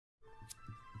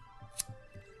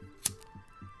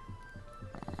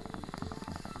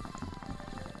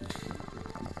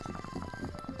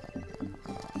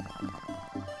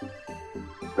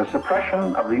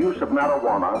suppression of the use of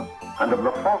marijuana and of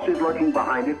the forces lurking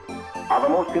behind it are the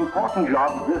most important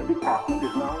jobs this department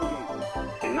is now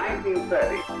engaged in. In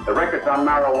 1930, the records on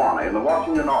marijuana in the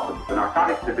Washington office of the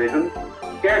Narcotics Division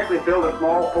scarcely filled a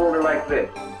small folder like this.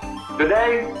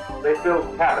 Today, they fill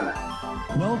cabinets.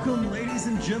 Welcome, ladies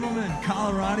and gentlemen,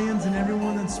 Coloradians, and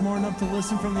everyone that's smart enough to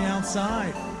listen from the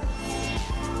outside.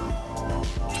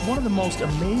 It's one of the most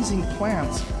amazing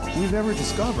plants we've ever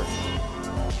discovered.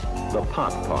 The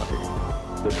pot party,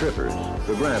 the trippers,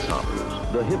 the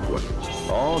grasshoppers, the hip ones,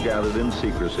 all gathered in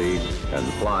secrecy and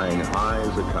flying high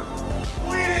as a kite.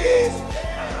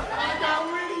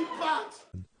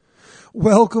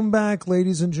 Welcome back,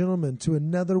 ladies and gentlemen, to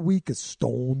another week of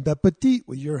Stoned Appetit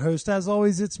with your host. As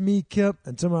always, it's me, Kip,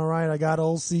 and to my right, I got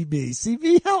old CB.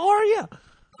 CB, how are you?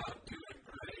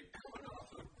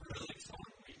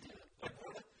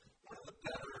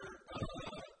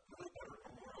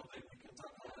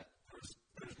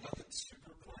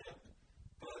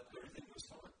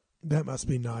 That must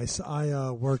be nice.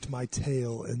 I worked my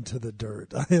tail into the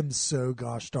dirt. I am so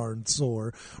gosh darn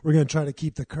sore. We're going to try to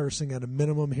keep the cursing at a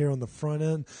minimum here on the front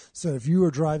end. So if you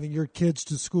are driving your kids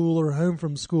to school or home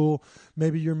from school,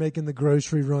 maybe you're making the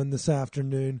grocery run this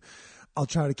afternoon, I'll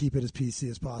try to keep it as PC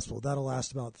as possible. That'll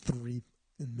last about 3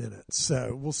 minutes.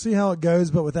 So we'll see how it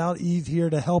goes, but without Eve here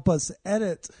to help us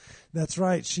edit, that's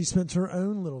right, she spent her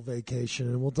own little vacation,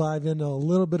 and we'll dive into a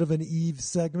little bit of an Eve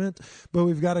segment, but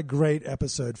we've got a great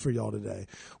episode for y'all today.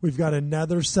 We've got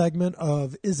another segment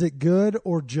of Is It Good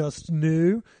or Just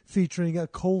New, featuring a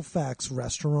Colfax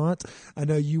restaurant. I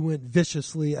know you went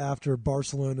viciously after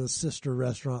Barcelona's sister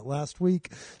restaurant last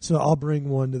week, so I'll bring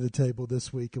one to the table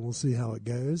this week, and we'll see how it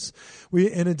goes.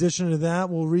 In addition to that,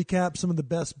 we'll recap some of the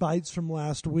best bites from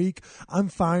last week. I'm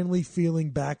finally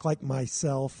feeling back like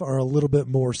myself, or a little bit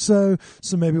more so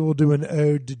maybe we'll do an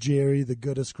ode to Jerry, the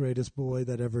goodest, greatest boy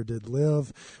that ever did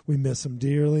live. We miss him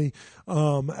dearly.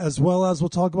 As well as we'll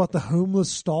talk about the homeless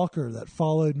stalker that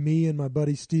followed me and my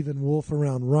buddy Stephen Wolf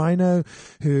around Rhino,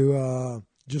 who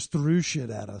just threw shit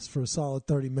at us for a solid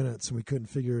 30 minutes and we couldn't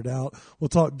figure it out. We'll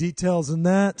talk details in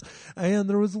that. And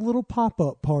there was a little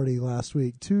pop-up party last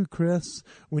week too, Chris.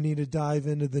 We need to dive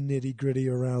into the nitty-gritty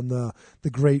around the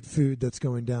great food that's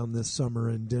going down this summer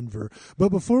in Denver. But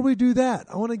before we do that,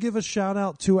 I want to give a shout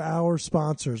out to our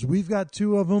sponsors. We've got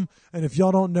 2 of them, and if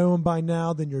y'all don't know them by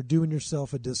now, then you're doing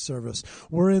yourself a disservice.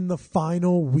 We're in the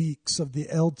final weeks of the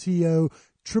LTO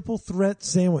Triple Threat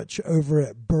Sandwich over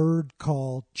at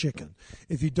Birdcall Chicken.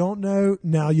 If you don't know,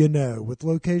 now you know. With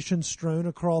locations strewn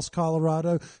across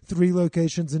Colorado, 3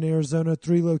 locations in Arizona,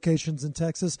 3 locations in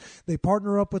Texas, they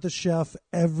partner up with a chef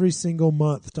every single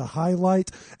month to highlight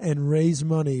and raise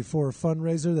money for a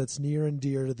fundraiser that's near and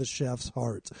dear to the chef's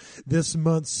heart. This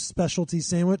month's specialty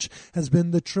sandwich has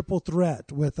been the Triple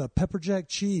Threat with a pepper jack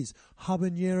cheese,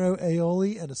 habanero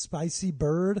aioli, and a spicy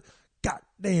bird. God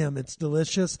damn, it's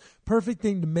delicious. Perfect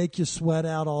thing to make you sweat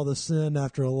out all the sin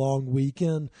after a long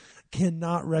weekend.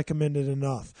 Cannot recommend it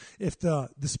enough. If the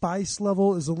spice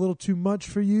level is a little too much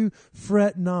for you,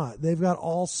 fret not. They've got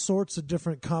all sorts of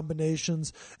different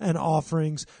combinations and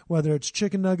offerings, whether it's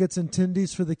chicken nuggets and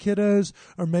tendies for the kiddos,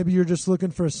 or maybe you're just looking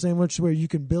for a sandwich where you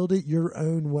can build it your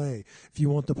own way. If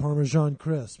you want the Parmesan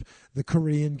crisp, the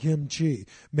Korean kimchi,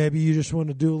 maybe you just want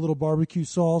to do a little barbecue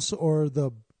sauce or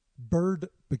the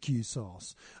barbecue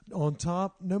sauce on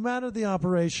top. No matter the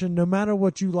operation, no matter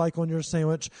what you like on your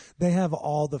sandwich, they have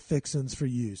all the fixins for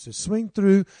you. So swing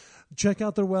through, check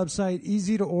out their website.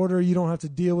 Easy to order. You don't have to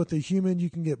deal with a human. You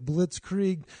can get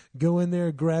blitzkrieg, go in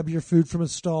there, grab your food from a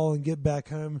stall, and get back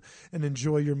home and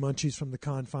enjoy your munchies from the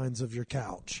confines of your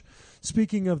couch.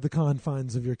 Speaking of the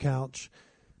confines of your couch,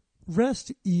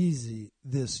 rest easy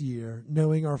this year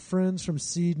knowing our friends from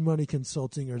Seed Money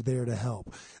Consulting are there to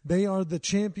help. They are the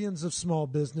champions of small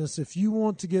business. If you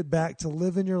want to get back to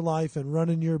living your life and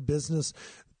running your business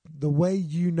the way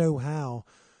you know how,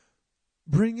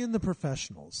 bring in the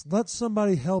professionals. Let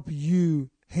somebody help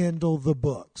you handle the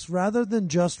books rather than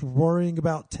just worrying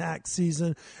about tax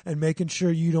season and making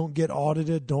sure you don't get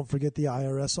audited. Don't forget the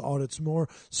IRS audits more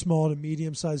small to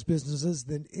medium-sized businesses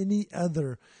than any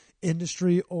other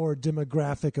industry or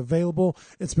demographic available.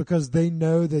 It's because they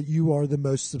know that you are the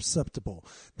most susceptible.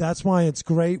 That's why it's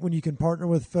great when you can partner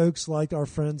with folks like our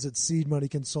friends at Seed Money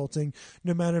Consulting.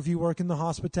 No matter if you work in the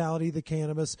hospitality, the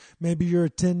cannabis, maybe you're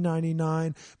a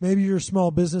 1099, maybe you're a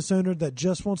small business owner that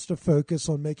just wants to focus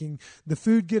on making the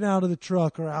food get out of the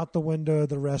truck or out the window of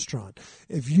the restaurant.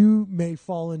 If you may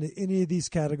fall into any of these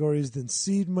categories, then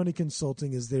Seed Money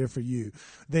Consulting is there for you.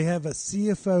 They have a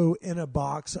CFO in a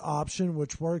box option,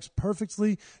 which works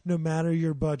perfectly no matter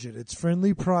your budget. It's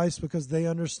friendly price because they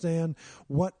understand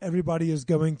what everybody is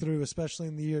going through, especially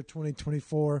in the year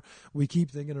 2024. We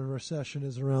keep thinking a recession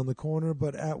is around the corner,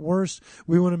 but at worst,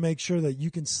 we want to make sure that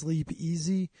you can sleep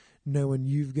easy knowing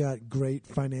you've got great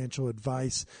financial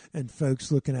advice and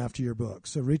folks looking after your book.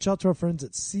 So reach out to our friends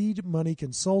at Seed Money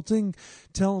Consulting.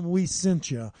 Tell them we sent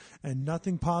you, and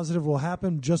nothing positive will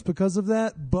happen just because of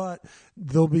that, but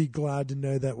they'll be glad to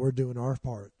know that we're doing our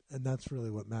part, and that's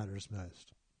really what matters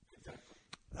most.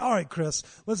 All right, Chris,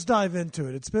 let's dive into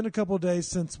it. It's been a couple of days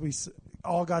since we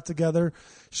all got together.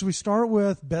 Should we start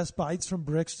with best bites from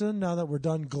Brixton now that we're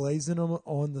done glazing them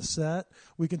on the set?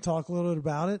 We can talk a little bit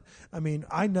about it. I mean,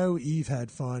 I know Eve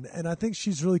had fun, and I think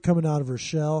she's really coming out of her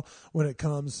shell when it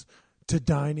comes to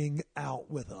dining out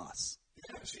with us.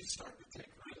 Yeah, she's starting to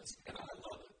take risks, and I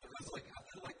love it. Because I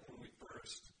feel like when we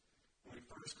first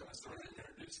kind of started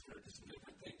introducing her to some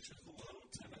different things, she was a little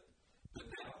timid. But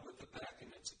now with the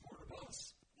backing and support of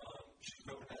us, she's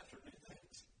going after new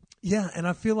things. Yeah, and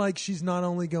I feel like she's not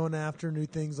only going after new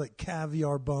things like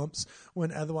caviar bumps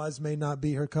when otherwise may not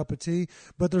be her cup of tea,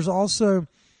 but there's also,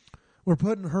 we're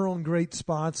putting her on great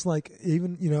spots, like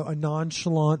even, a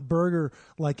nonchalant burger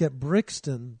like at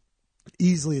Brixton.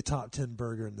 Easily a top 10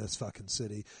 burger in this fucking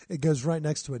city. It goes right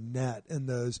next to a net, and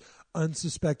those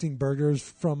unsuspecting burgers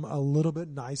from a little bit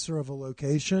nicer of a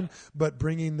location, but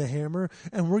bringing the hammer.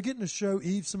 And we're getting to show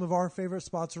Eve some of our favorite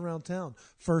spots around town.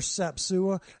 First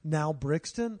Sapsua, now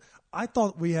Brixton. I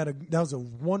thought that was a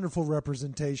wonderful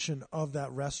representation of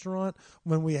that restaurant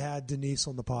when we had Denise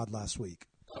on the pod last week.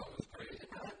 Oh, it was great. And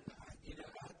I hadn't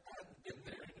been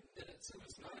there in a minute, so it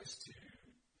was nice to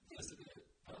visit it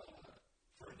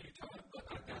for a new time. But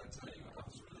I got to tell you, I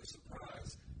was really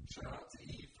surprised. Shout out to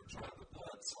Eve for trying the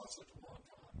blood sausage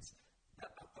wontons. I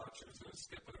thought she was going to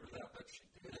skip over that, but she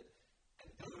did. And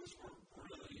those were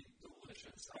really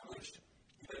delicious. I wish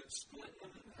split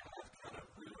them in half kind of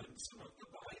ruined some of the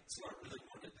bites, so I really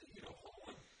wanted to eat a whole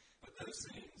one. But those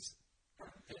things are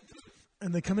addictive.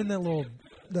 And they come in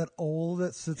that owl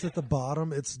that sits at the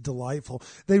bottom. It's delightful.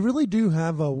 They really do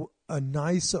have a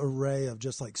nice array of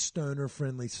just like stoner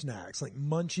friendly snacks, like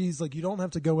munchies. Like you don't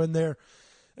have to go in there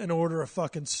and order a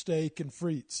fucking steak and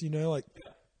frites, like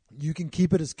you can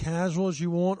keep it as casual as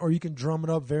you want, or you can drum it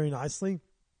up very nicely.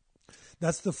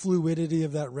 That's the fluidity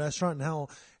of that restaurant, and how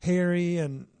Harry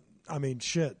and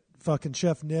fucking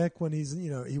Chef Nick, when he's,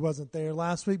 he wasn't there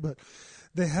last week, but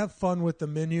they have fun with the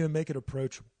menu and make it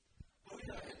approachable. Oh,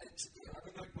 yeah, and it's,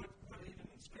 what even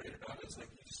is great about it is, like,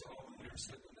 you saw when we were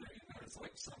sitting there, it's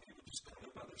like some people just come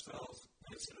in by themselves,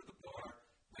 they sit at the bar,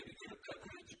 maybe get a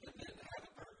beverage, and then have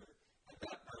a burger. And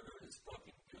that burger is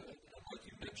fucking good. And like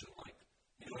you mentioned, like,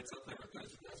 it's up there with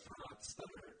those restaurants that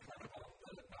are kind of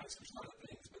on the nicer side of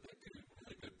things, but they do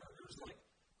really good burgers. Like,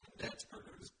 Ned's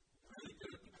burger is really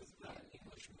good because of that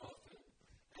English muffin.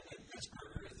 And then this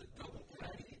burger is a double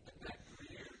patty, and that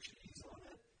Gruyere cheese on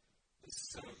it is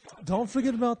so good. Don't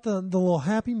forget about the little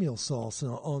Happy Meal sauce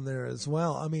on there as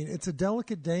well. I mean, it's a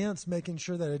delicate dance making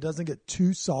sure that it doesn't get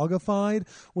too sogified,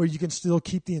 where you can still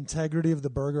keep the integrity of the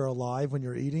burger alive when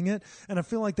you're eating it. And I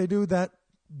feel like they do that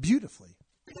beautifully.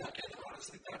 Yeah, and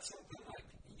honestly, that's something like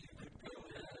you could go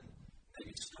in and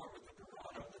maybe start with the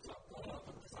burrata, which I love,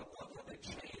 because I love how they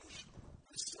change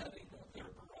the setting of their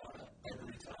burrata.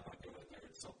 Every time I go in there,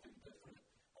 it's something different.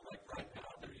 Like right now,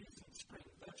 they're using spring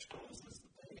vegetables as the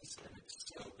base, and it's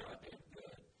so goddamn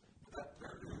good. But that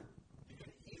burger, you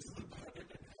can easily cut it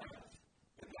in half,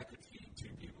 and that could feed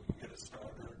two people. You get a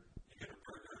starter, you get a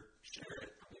burger, share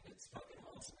it. I mean, it's fucking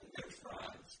awesome. And there's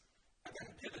fries. I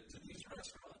gotta give it to these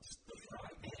restaurants. The fry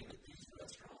game at these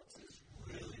restaurants is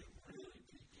really, really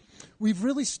peaky. We've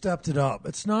really stepped it up.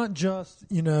 It's not just,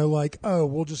 like, oh,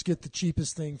 we'll just get the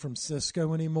cheapest thing from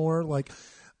Cisco anymore. Like,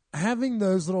 having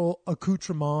those little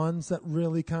accoutrements that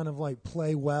really kind of like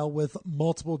play well with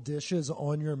multiple dishes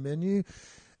on your menu.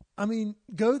 I mean,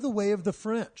 go the way of the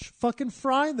French. Fucking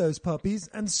fry those puppies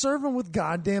and serve them with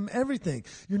goddamn everything.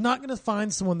 You're not going to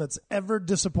find someone that's ever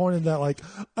disappointed that, like,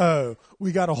 oh,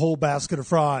 we got a whole basket of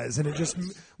fries and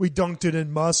we dunked it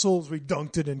in mussels, we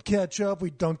dunked it in ketchup, we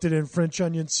dunked it in French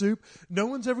onion soup. No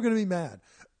one's ever going to be mad.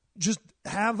 Just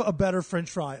have a better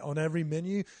French fry on every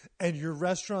menu, and your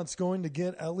restaurant's going to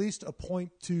get at least a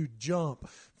 0.2 jump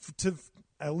to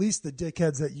at least the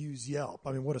dickheads that use Yelp.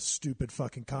 I mean, what a stupid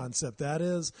fucking concept that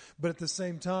is. But at the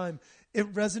same time,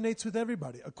 it resonates with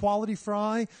everybody. A quality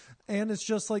fry, and it's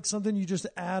just like something you just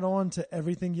add on to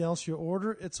everything else you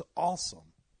order. It's awesome.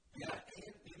 Yeah,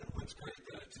 and what's great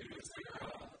though too is their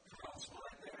house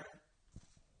line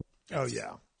there. Oh yeah.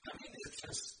 I mean,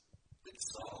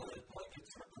 it's solid. Like,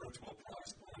 it's approachable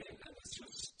price point, and it's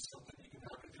just something you can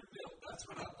have at your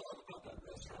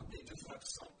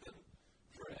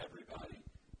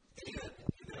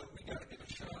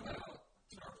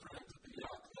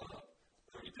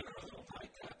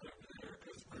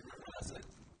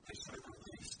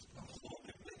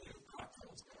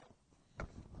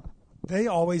They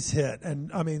always hit,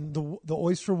 and I mean the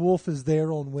Oyster Wolf is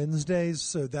there on Wednesdays,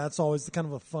 so that's always kind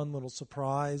of a fun little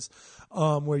surprise,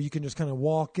 where you can just kind of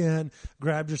walk in,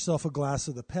 grab yourself a glass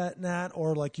of the Pet Nat,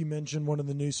 or like you mentioned, one of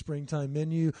the new springtime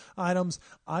menu items.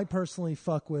 I personally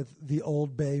fuck with the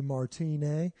Old Bay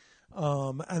Martini,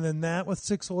 and then that with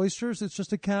 6 oysters. It's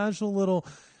just a casual little.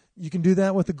 You can do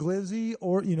that with a glizzy,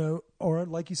 or or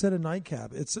like you said, a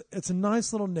nightcap. It's a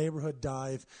nice little neighborhood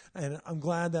dive, and I'm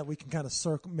glad that we can kind of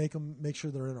make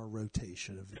sure they're in our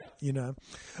rotation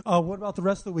of What about the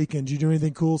rest of the weekend? Did you do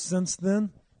anything cool since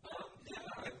then?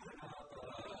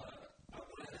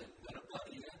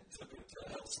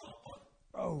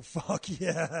 Oh fuck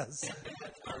yes!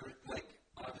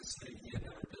 Obviously, he had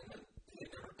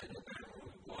never been in there. When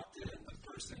we walked in, the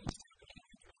first thing was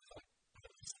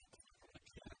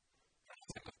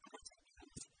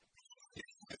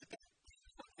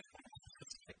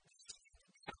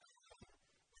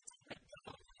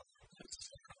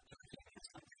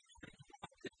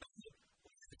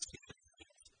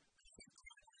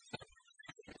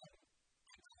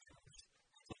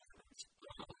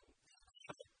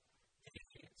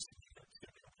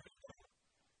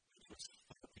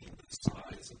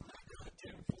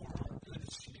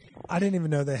I didn't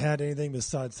even know they had anything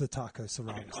besides the taco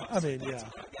serranos. I mean, yeah. And I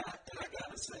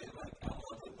gotta say, I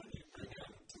love it when you bring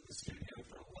them to the studio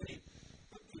for late,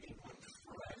 but even when it's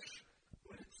fresh,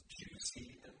 when it's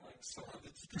juicy, and some of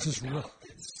it's just real.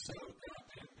 It's so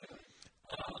goddamn good.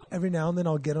 Every now and then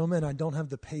I'll get them, and I don't have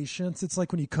the patience. It's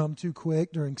like when you come too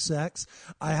quick during sex.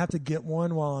 I have to get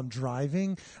one while I'm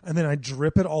driving, and then I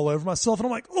drip it all over myself, and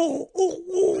I'm like, oh.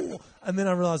 And then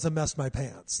I realize I messed my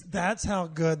pants. That's how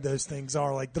good those things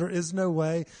are. Like, there is no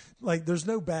way, there's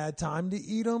no bad time to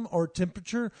eat them or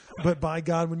temperature. But by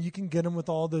God, when you can get them with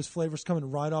all those flavors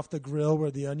coming right off the grill where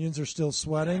the onions are still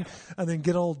sweating, and then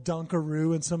get old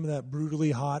Dunkaroo and some of that brutally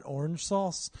hot orange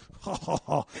sauce.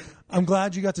 I'm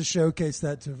glad you got to showcase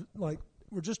that to,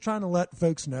 we're just trying to let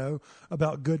folks know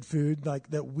about good food,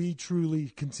 that we truly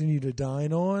continue to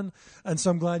dine on. And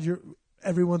so I'm glad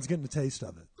everyone's getting a taste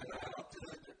of it.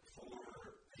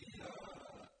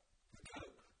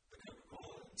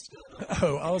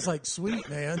 Oh, I was like, sweet,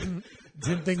 man.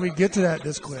 Didn't think we'd get to that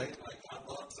this quick.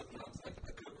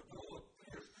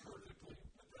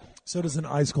 So does an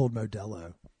ice cold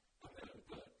Modelo.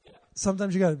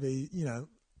 Sometimes you got to be,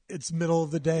 it's middle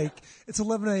of the day. It's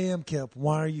 11 a.m., Kip.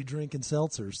 Why are you drinking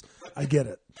seltzers? I get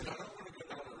it.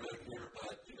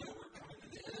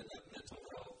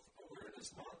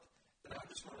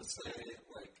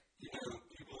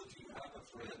 People do have a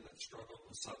friend that struggled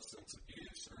with substance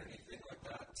abuse or anything like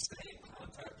that, stay in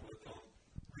contact with them,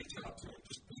 reach out to them,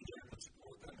 just be there to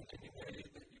support them in any way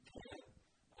that you can.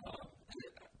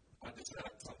 I just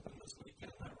had something this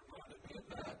weekend that reminded me of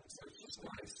that, so it's just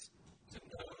nice to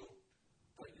know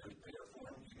that you're there for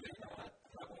them. You may not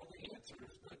have all the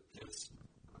answers, but just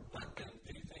let them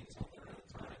do things on their own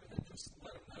time and just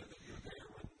let them know that you're there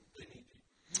when they need you.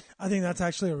 I think that's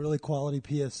actually a really quality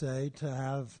PSA to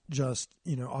have just,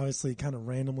 obviously kind of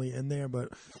randomly in there, but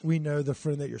we know the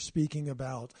friend that you're speaking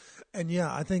about. And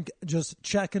yeah, I think just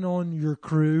checking on your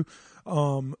crew.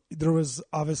 There was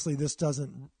obviously, this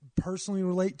doesn't personally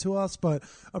relate to us, but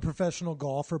a professional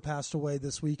golfer passed away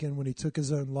this weekend when he took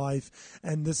his own life.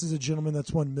 And this is a gentleman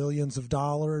that's won millions of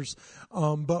dollars,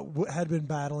 but had been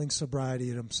battling sobriety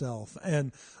himself.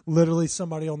 And literally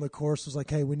somebody on the course was like,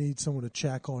 hey, we need someone to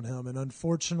check on him. And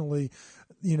unfortunately,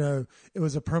 it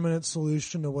was a permanent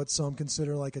solution to what some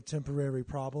consider like a temporary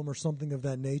problem or something of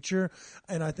that nature.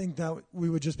 And I think that we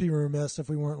would just be remiss if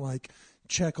we weren't like,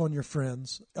 check on your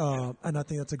friends. And I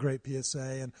think that's a great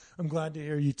PSA. And I'm glad to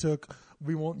hear you took,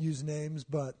 we won't use names,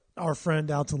 but our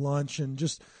friend out to lunch and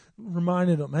just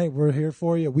reminded them, hey, we're here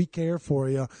for you. We care for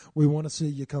you. We want to see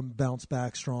you come bounce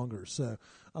back stronger. So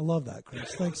I love that,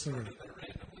 Chris. Thanks so much.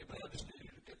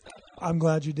 I'm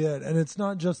glad you did. And it's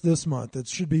not just this month. It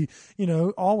should be,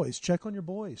 always check on your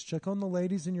boys, check on the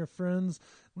ladies and your friends,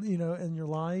 in your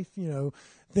life.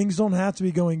 Things don't have to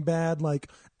be going bad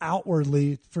like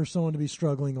outwardly for someone to be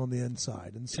struggling on the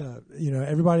inside. And so,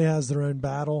 everybody has their own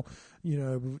battle.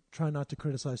 Try not to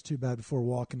criticize too bad before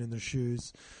walking in their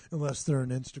shoes unless they're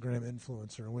an Instagram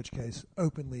influencer, in which case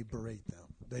openly berate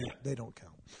them. They don't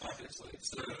count. Obviously.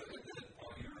 So, and then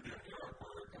while you were doing your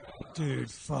artwork,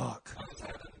 dude, fuck. I was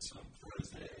having some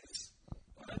Thursdays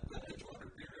at the Edgewater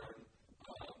Beer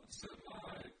Garden. So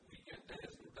my weekend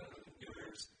days were better than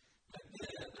yours. And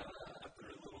then after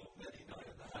a little mini night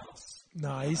at the house,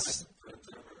 nice. Friends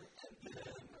over, and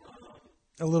then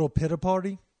a little pita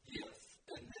party. Yes,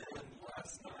 and then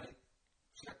last night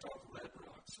checked off Red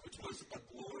Rocks, which was a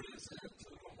glorious end to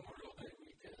the Memorial Day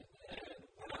weekend. And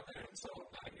went out there and saw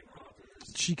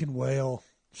she can wail.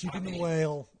 She can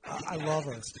wail. I love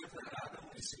her. It's different. I've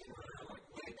only seen her like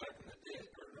way back in the day,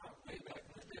 or not way back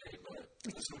in the day, but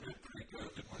this would have been pretty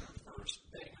good when her first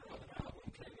Banger of an album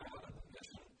came out at the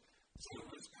Mission. So it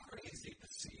was crazy to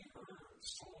see her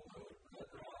solo at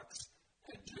Red Rocks,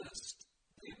 and just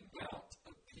the amount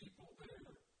of people there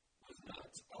was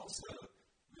nuts. Also,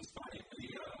 it was funny, we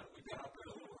got up there a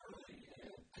little early,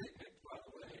 and Picnic, by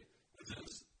the way, was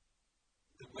just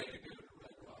the way to go to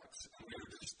Red Rocks. And we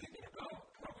were just thinking about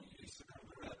how we used to come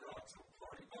to Red Rocks on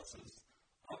party buses.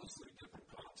 Obviously, different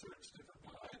concerts, different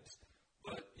vibes.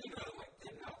 But, like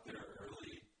getting out there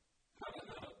early, having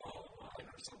a ball of wine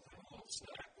or something, a little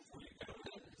snack before you go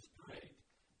in is great.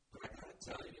 But I gotta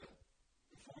tell you,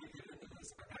 before we get into this,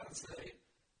 I gotta say,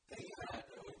 they had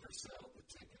to oversell the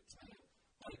tickets, man.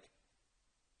 Like,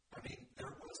 I mean,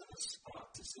 there wasn't a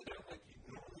spot to sit at. Like, you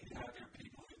normally have your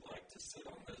people who like to sit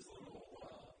on those little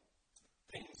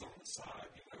things on the side,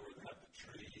 where they have the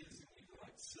trees and you can,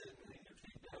 like, sit and lean your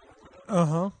feet down or whatever.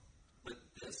 Uh-huh. But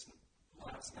this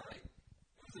last night,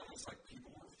 it was almost like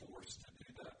people were forced to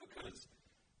do that because,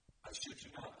 I shit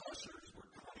you not, ushers were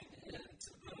coming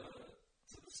into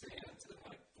the stands and,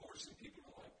 like, forcing people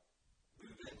to, like,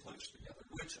 move in close together,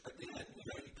 which, again, you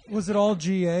can't. Was it all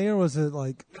GA or was it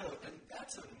like? No, and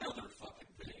that's another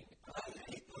fucking thing. I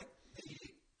hate, like, the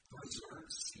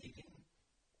reserved seating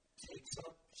takes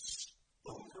up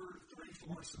over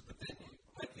 3/4 of the venue.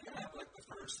 Like, you have, like, the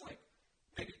first, like,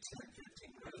 maybe 10,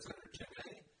 15 rows under GA,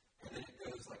 and then it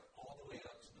goes, like, all the way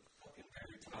up to the fucking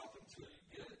very top until you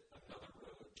get another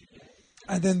row of GA.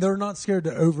 And then they're not scared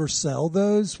to oversell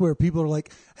those where people are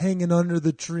like hanging under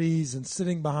the trees and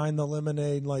sitting behind the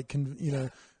lemonade, like,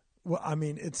 well, I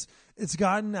mean, it's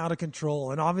gotten out of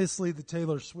control. And obviously the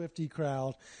Taylor Swiftie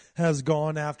crowd has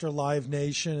gone after Live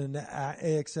Nation and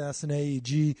AXS and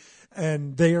AEG.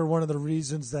 And they are one of the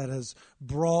reasons that has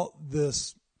brought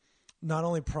this not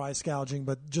only price gouging,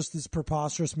 but just this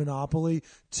preposterous monopoly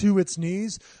to its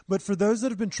knees. But for those that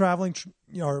have been traveling,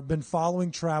 or been following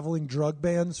traveling drug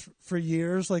bans for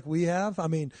years, like we have, I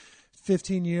mean,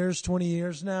 15 years, 20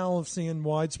 years now of seeing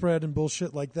widespread and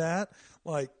bullshit like that,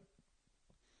 like,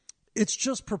 it's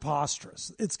just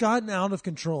preposterous. It's gotten out of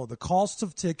control. The costs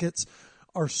of tickets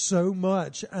are so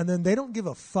much, and then they don't give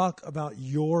a fuck about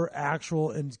your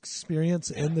actual experience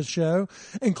in the show,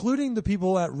 including the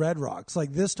people at Red Rocks.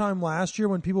 Like this time last year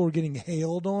when people were getting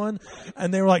hailed on,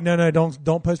 and they were like, no,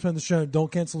 don't postpone the show, don't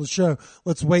cancel the show.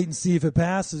 Let's wait and see if it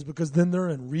passes, because then they're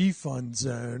in refund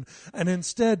zone. And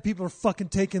instead, people are fucking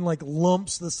taking like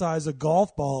lumps the size of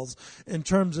golf balls in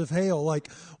terms of hail. Like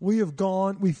we have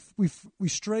gone, we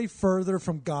stray further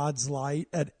from God's light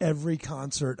at every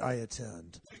concert I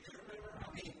attend.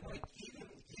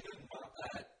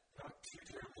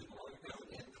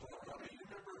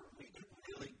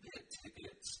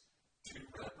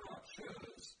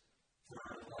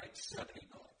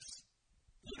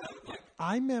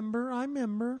 I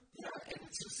remember. Yeah, and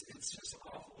it's just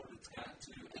awful what it's gotten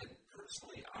to. And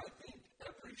personally, I think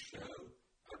every show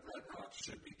at Red Rock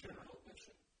should be general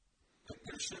admission.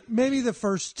 Like, maybe the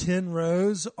first 10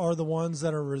 rows are the ones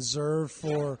that are reserved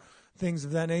for things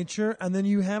of that nature, and then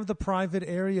you have the private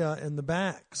area in the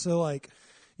back. So, like,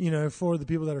 for the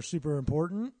people that are super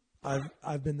important.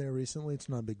 I've been there recently. It's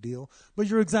not a big deal. But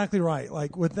you're exactly right.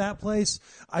 Like with that place,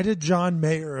 I did John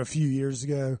Mayer a few years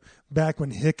ago, back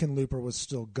when Hickenlooper was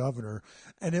still governor.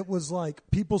 And it was like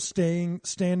people standing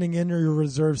in your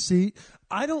reserved seat.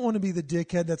 I don't want to be the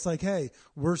dickhead that's like, hey,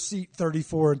 we're seat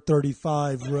 34 and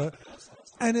 35.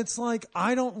 And it's like,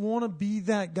 I don't want to be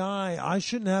that guy. I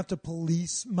shouldn't have to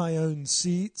police my own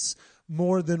seats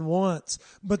more than once.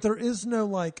 But there is no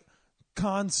like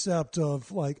concept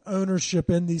of like ownership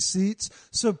in these seats,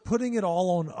 so putting it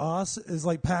all on us is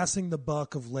like passing the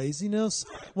buck of laziness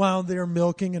while they're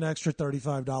milking an extra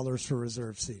 $35 for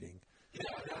reserved seating. Yeah,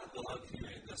 I love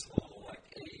hearing this whole like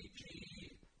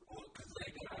AEG, because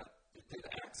they did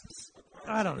access.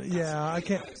 I don't know. Yeah, I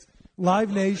can't.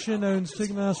 Live Nation owns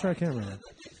Ticketmaster. I can't remember. They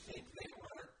think they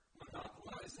weren't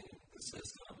monopolizing the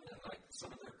system, and like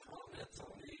some of their comments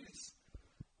on these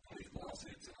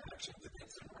lawsuits and actions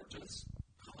against them are just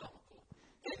comical.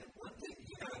 And one thing,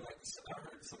 like I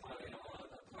heard somebody on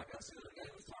a podcast the other day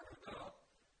was talking about,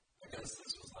 I guess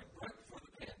this was like right before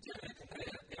the pandemic, and they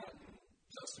had gotten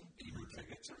Justin Bieber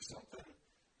tickets or something,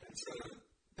 and so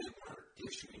they weren't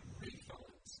issuing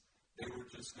refunds. They were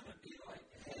just going to be like,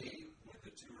 hey, when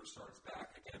the tour starts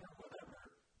back again or whatever,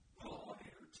 we'll honor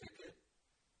your ticket.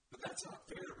 But that's not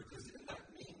fair, because in that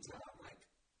meantime, like,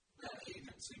 that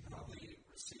agency probably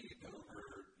received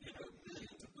over,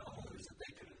 millions of dollars that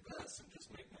they could invest and just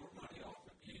make more money off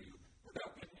of you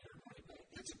without getting your money back.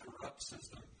 It's a corrupt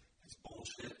system.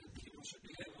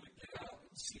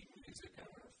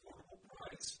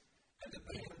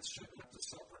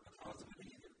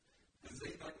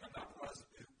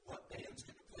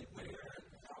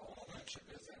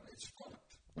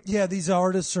 Yeah, these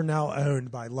artists are now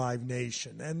owned by Live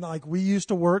Nation. And like we used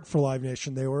to work for Live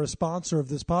Nation. They were a sponsor of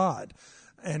this pod.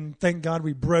 And thank God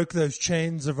we broke those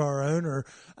chains of our owner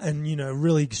and,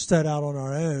 really set out on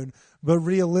our own. But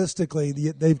realistically,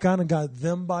 they've kind of got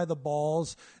them by the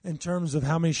balls in terms of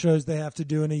how many shows they have to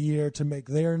do in a year to make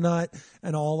their nut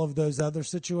and all of those other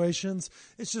situations.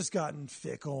 It's just gotten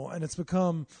fickle, and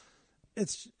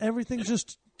everything's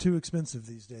just too expensive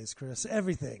these days, Chris.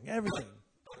 Everything.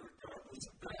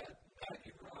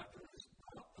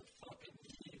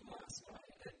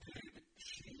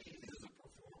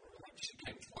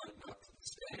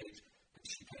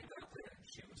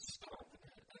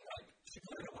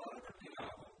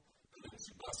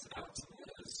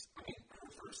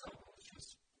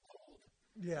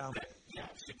 Yeah. Yeah,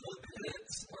 she put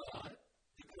hits,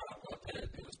 he put out what hit,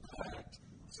 it was packed.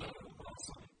 So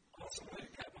awesome way to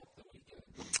cap off the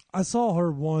weekend. I saw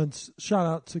her once. Shout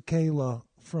out to Kayla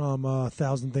from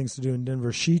 1,000 Things to Do in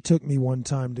Denver. She took me one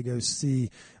time to go see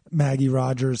Maggie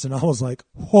Rogers, and I was like,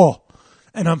 whoa.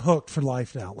 And I'm hooked for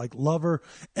life now. Like, love her.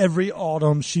 Every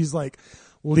autumn, she's like,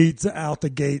 leads out the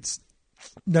gates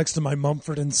next to my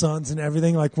Mumford & Sons and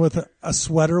everything, like with a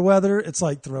sweater weather, it's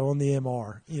like throwing the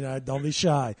MR. Don't be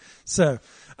shy. So,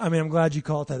 I'm glad you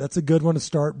caught that. That's a good one to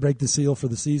start, break the seal for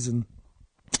the season.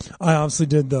 I obviously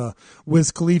did the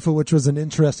Wiz Khalifa, which was an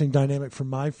interesting dynamic for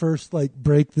my first,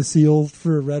 break the seal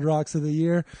for Red Rocks of the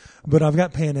year. But I've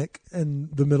got Panic in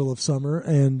the middle of summer,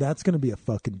 and that's going to be a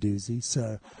fucking doozy.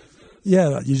 So,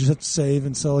 yeah, you just have to save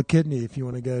and sell a kidney if you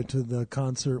want to go to the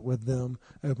concert with them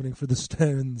opening for the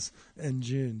Stones in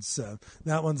June. So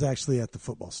that one's actually at the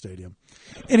football stadium.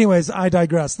 Anyways, I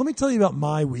digress. Let me tell you about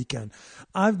my weekend.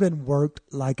 I've been worked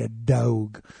like a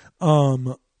dog.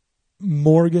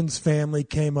 Morgan's family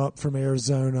came up from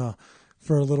Arizona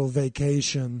for a little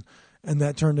vacation, and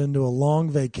that turned into a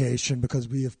long vacation because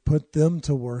we have put them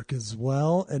to work as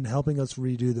well and helping us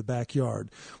redo the backyard.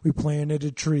 We planted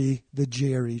a tree, the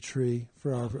Jerry tree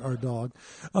for our dog,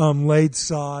 laid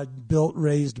sod, built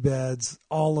raised beds,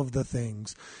 all of the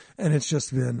things. And it's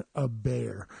just been a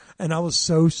bear. And I was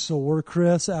so sore,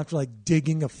 Chris, after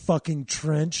digging a fucking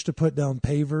trench to put down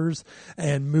pavers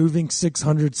and moving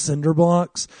 600 cinder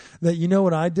blocks, that you know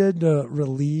what I did to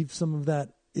relieve some of that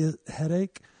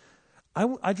headache?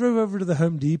 I drove over to the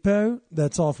Home Depot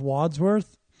that's off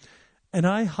Wadsworth, and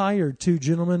I hired 2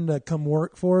 gentlemen to come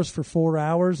work for us for 4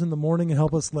 hours in the morning and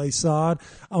help us lay sod.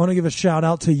 I want to give a shout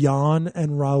out to Jan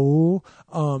and Raul.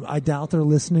 I doubt they're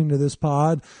listening to this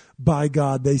pod. By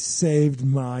God, they saved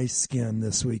my skin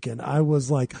this weekend. I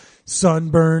was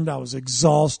sunburned. I was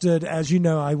exhausted. As you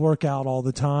know, I work out all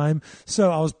the time,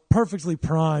 so I was perfectly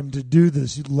primed to do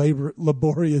this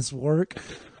laborious work.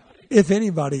 If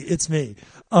anybody, it's me.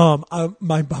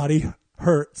 My body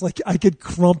hurts. I could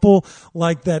crumple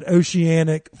like that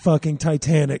oceanic fucking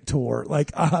Titanic tour.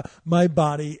 My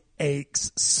body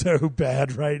aches so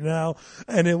bad right now,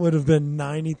 and it would have been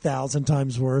 90,000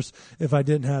 times worse if I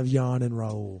didn't have Jan and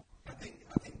Raul. I think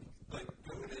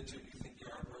going into it, you think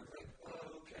yard work,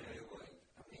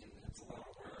 okay, it's a lot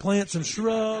of work. Plant some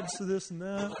shrubs, this and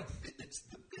that. It's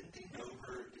the bending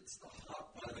over, it's the hot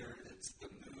weather, it's the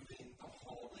moving, the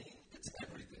hauling, it's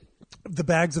everything. The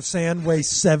bags of sand weigh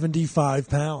 75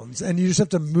 pounds, and you just have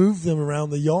to move them around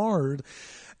the yard,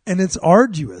 and it's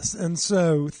arduous. And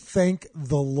so thank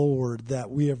the Lord that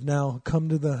we have now come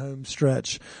to the home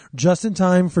stretch just in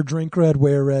time for Drink Red,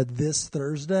 Wear Red this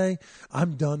Thursday.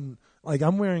 I'm done.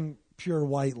 I'm wearing pure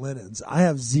white linens. I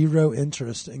have zero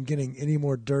interest in getting any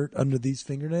more dirt under these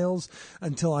fingernails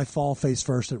until I fall face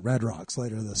first at Red Rocks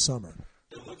later this summer.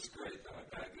 It looks great, though.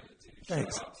 I gotta give it to you.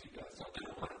 Thanks. Shout out to you guys. Y'all did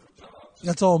a wonderful job.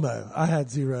 That's all Mo. I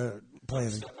had zero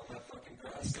planning.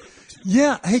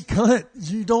 Yeah, hey, cunt,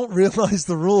 you don't realize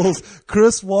the rules.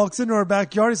 Chris walks into our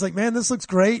backyard. He's like, man, this looks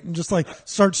great. And just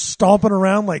starts stomping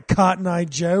around like Cotton Eye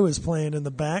Joe is playing in the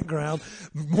background.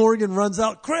 Morgan runs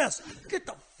out. Chris, get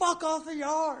the fuck off the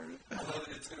yard.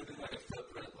 It's going to be like a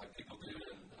footprint like people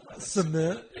do in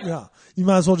cement. Yeah. You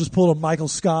might as well just pull a Michael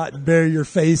Scott and bury your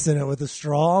face in it with a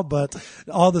straw, but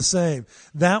all the same.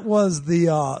 That was the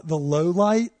low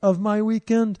light of my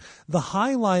weekend. The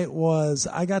highlight was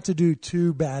I got to do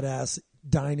 2 badass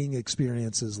dining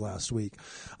experiences last week.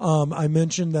 I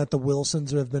mentioned that the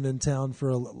Wilsons have been in town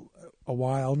for a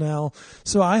while now.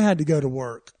 So I had to go to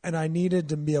work and I needed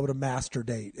to be able to master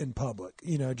date in public,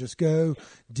 just go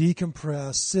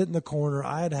decompress, sit in the corner.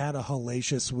 I had had a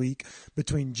hellacious week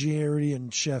between Jerry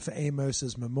and Chef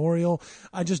Amos's memorial.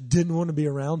 I just didn't want to be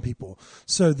around people.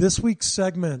 So this week's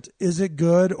segment, Is It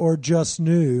Good or Just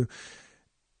New,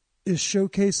 is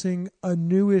showcasing a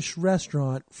newish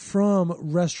restaurant from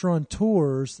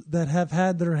restaurateurs that have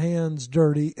had their hands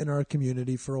dirty in our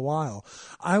community for a while.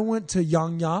 I went to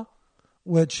Yang Ya,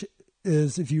 which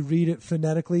is, if you read it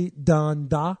phonetically, Dan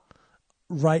Da,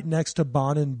 right next to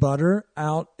Bon and Butter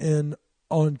out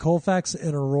on Colfax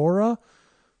in Aurora.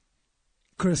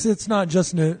 Chris, it's not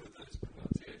just new.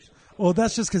 Well,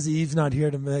 that's just because Eve's not here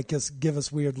to give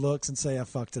us weird looks and say I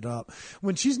fucked it up.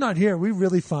 When she's not here, we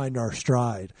really find our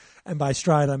stride. And by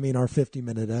stride, I mean our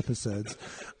 50-minute episodes.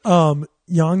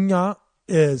 Yang Ya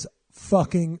is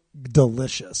fucking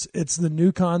delicious. It's the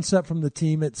new concept from the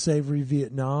team at Savory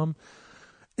Vietnam.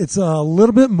 It's a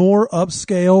little bit more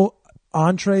upscale.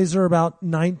 Entrees are about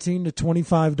 $19 to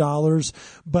 $25,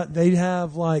 but they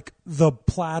have like the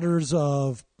platters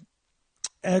of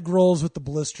egg rolls with the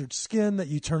blistered skin that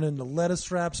you turn into lettuce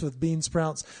wraps with bean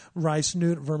sprouts, rice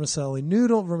noodle, vermicelli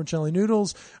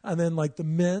noodles, and then like the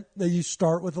mint that you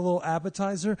start with a little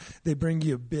appetizer. They bring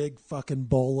you a big fucking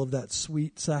bowl of that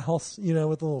sweet sauce, with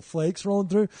the little flakes rolling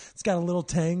through. It's got a little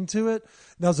tang to it.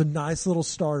 That was a nice little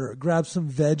starter. Grab some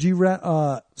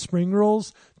veggie spring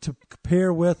rolls to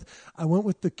pair with. I went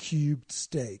with the cubed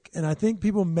steak, and I think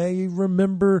people may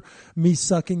remember me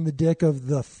sucking the dick of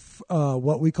the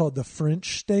what we call the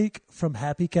French steak from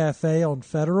Happy Cafe on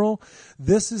Federal.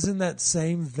 This is in that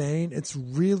same vein. It's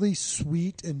really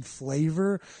sweet in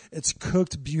flavor. It's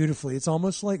cooked beautifully. It's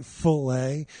almost like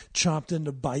filet chopped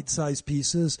into bite-sized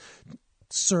pieces,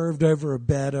 served over a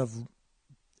bed of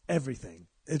everything.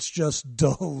 It's just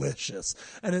delicious.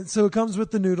 And so it comes with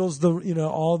the noodles,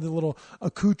 all the little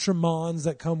accoutrements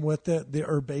that come with it, the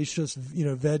herbaceous,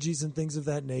 veggies and things of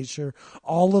that nature,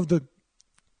 all of the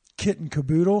kit and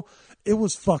caboodle. It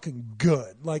was fucking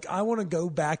good. Like, I want to go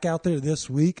back out there this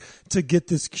week to get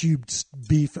this cubed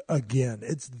beef again.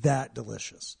 It's that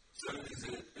delicious. So is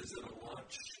it a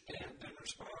lunch and dinner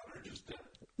spot or just dinner?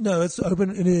 No, it's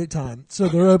open at any time. So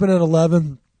they're open at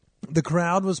 11. The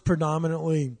crowd was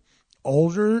predominantly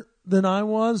older than I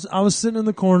was. I was sitting in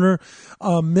the corner,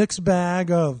 a mixed bag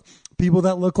of people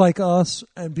that look like us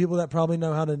and people that probably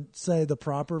know how to say the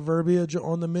proper verbiage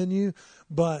on the menu.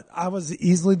 But I was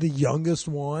easily the youngest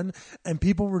one, and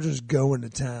people were just going to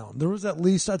town. There was at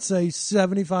least, I'd say,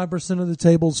 75% of the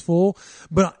tables full,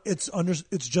 but it's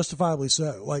justifiably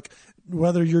so. Like,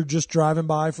 whether you're just driving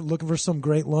by looking for some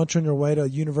great lunch on your way to a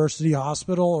university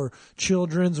hospital or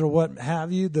Children's or what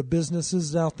have you, the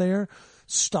businesses out there,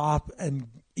 stop and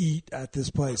eat at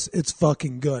this place. It's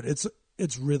fucking good.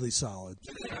 It's really solid.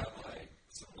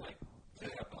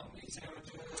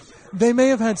 They may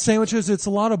have had sandwiches. It's a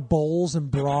lot of bowls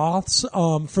and broths.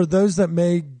 For those that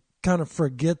may kind of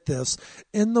forget this,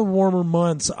 in the warmer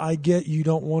months, I get you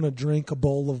don't want to drink a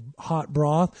bowl of hot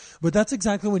broth, but that's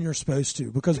exactly when you're supposed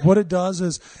to, because what it does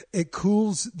is it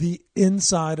cools the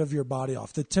inside of your body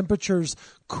off. The temperatures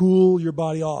cool your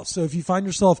body off. So if you find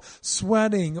yourself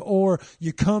sweating or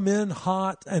you come in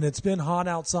hot and it's been hot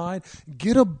outside,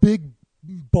 get a big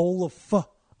bowl of pho.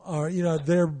 Or,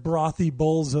 they're brothy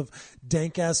bowls of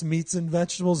dank ass meats and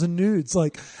vegetables and nudes.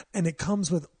 And it comes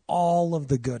with all of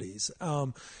the goodies.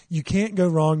 You can't go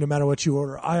wrong no matter what you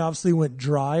order. I obviously went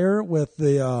drier with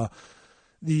the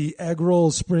egg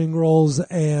rolls, spring rolls,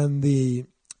 and the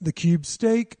cube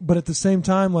steak. But at the same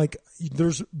time,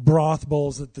 there's broth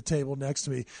bowls at the table next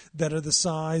to me that are the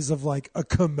size of like a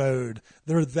commode.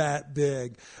 They're that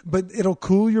big, but it'll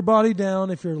cool your body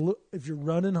down if you're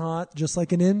running hot, just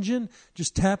like an engine.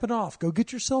 Just tap it off. Go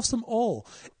get yourself some oil.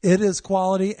 It is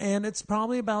quality, and it's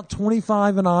probably about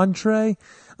 $25 an entree.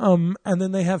 And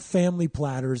then they have family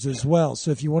platters as well.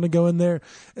 So if you want to go in there,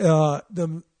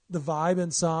 the vibe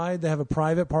inside, they have a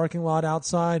private parking lot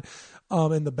outside.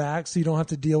 In the back, so you don't have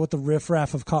to deal with the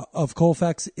riffraff of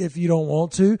Colfax if you don't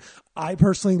want to. I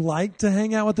personally like to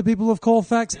hang out with the people of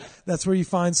Colfax. That's where you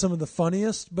find some of the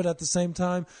funniest, but at the same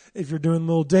time, if you're doing a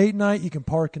little date night, you can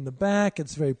park in the back.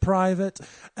 It's very private,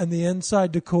 and the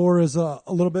inside decor is a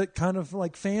little bit kind of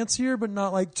like fancier, but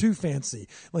not like too fancy.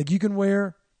 Like, you can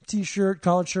wear T-shirt,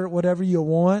 collared shirt, whatever you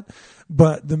want,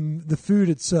 but the food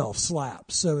itself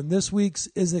slaps. So in this week's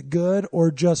Is It Good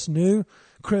or Just New,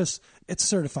 Chris, it's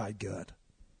certified good.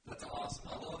 That's awesome.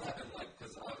 I love that,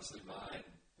 because obviously mine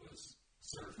was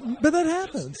certified. But that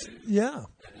happens. Yeah.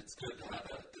 And it's good to have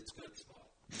it's good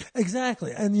spot.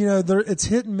 Exactly. And, it's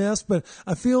hit and miss, but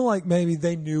I feel like maybe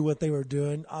they knew what they were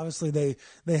doing. Obviously,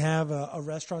 they have a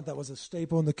restaurant that was a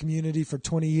staple in the community for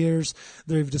 20 years.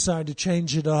 They've decided to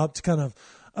change it up to kind of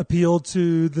appeal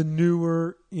to the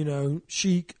newer,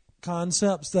 chic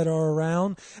concepts that are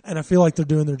around, and I feel like they're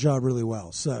doing their job really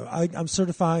well. So I'm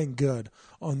certifying good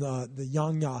on the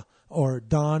Yang Ya or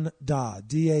Don Da,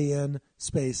 D-A-N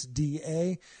space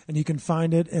D-A, and you can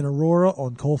find it in Aurora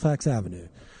on Colfax Avenue.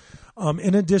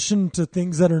 In addition to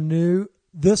things that are new,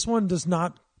 this one does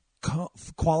not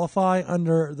qualify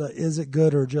under the is it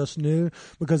good or just new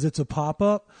because it's a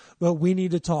pop-up, but we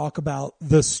need to talk about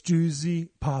the Stuzzi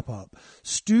Pop Up.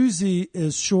 Stuzzi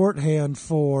is shorthand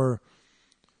for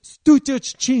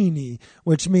Stuzzi,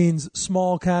 which means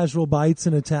small casual bites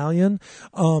in Italian.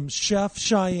 Chef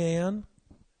Cheyenne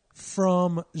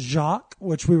from Jacques,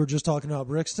 which we were just talking about,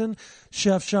 Brixton.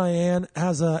 Chef Cheyenne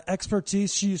has a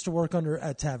expertise. She used to work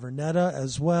at Tavernetta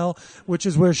as well, which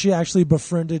is where she actually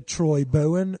befriended Troy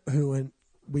Bowen, who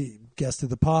we guested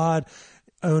the pod,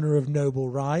 owner of Noble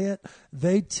Riot.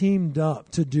 They teamed up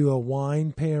to do a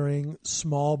wine pairing,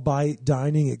 small bite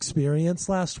dining experience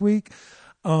last week.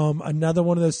 Another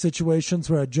one of those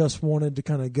situations where I just wanted to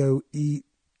kind of go eat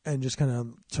and just kind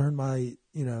of turn my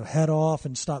head off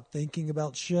and stop thinking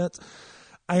about shit.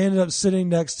 I ended up sitting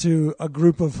next to a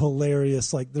group of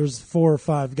hilarious, there's 4 or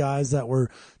 5 guys that were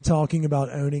talking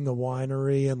about owning a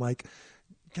winery and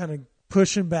kind of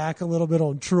pushing back a little bit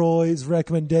on Troy's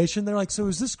recommendation. They're like, so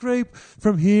is this grape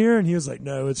from here? And he was like,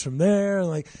 no, it's from there.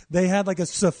 And they had a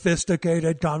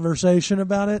sophisticated conversation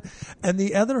about it. And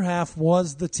the other half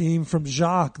was the team from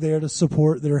Jacques there to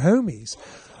support their homies.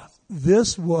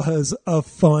 This was a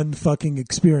fun fucking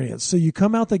experience. So you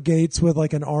come out the gates with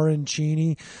an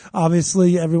arancini.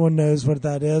 Obviously, everyone knows what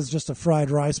that is. Just a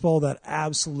fried rice bowl that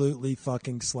absolutely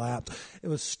fucking slapped. It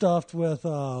was stuffed with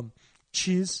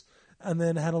cheese and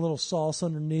then had a little sauce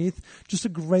underneath. Just a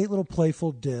great little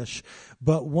playful dish.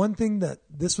 But one thing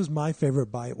this was my favorite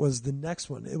bite was the next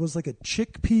one. It was like a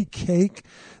chickpea cake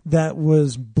that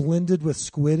was blended with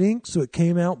squid ink. So it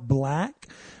came out black.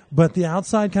 But the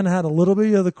outside kind of had a little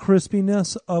bit of the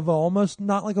crispiness of almost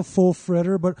not like a full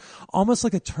fritter, but almost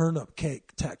like a turnip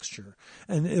cake texture.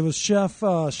 And it was Chef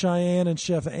Cheyenne and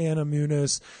Chef Anna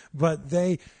Munoz, but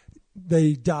they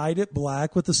dyed it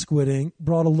black with the squid ink,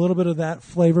 brought a little bit of that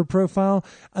flavor profile,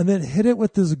 and then hit it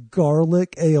with this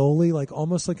garlic aioli,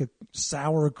 almost like a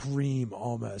sour cream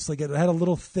almost. It had a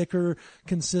little thicker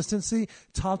consistency,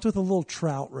 topped with a little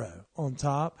trout roe on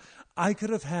top. I could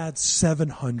have had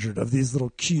 700 of these little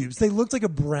cubes. They looked like a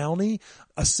brownie,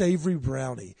 a savory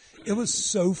brownie. It was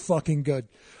so fucking good.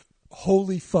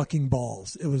 Holy fucking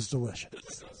balls. It was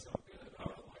delicious.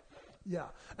 Yeah.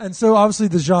 And so obviously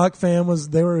the Jacques fan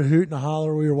they were a hoot and a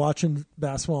holler. We were watching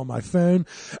basketball on my phone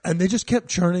and they just kept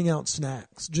churning out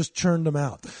snacks, just churned them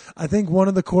out. I think one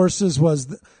of the courses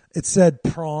it said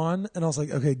prawn and I was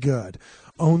like, okay, good.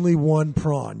 Only one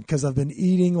prawn because I've been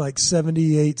eating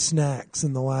 78 snacks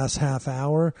in the last half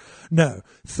hour. No,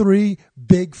 3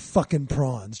 big fucking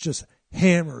prawns just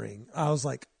hammering. I was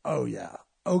like, oh yeah,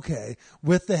 okay.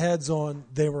 With the heads on,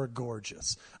 they were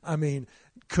gorgeous. I mean,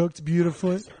 cooked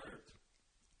beautifully.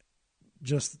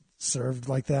 Just served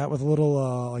like that with a little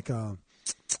a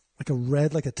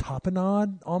red, a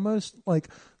tapenade almost,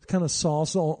 kind of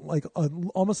sauce,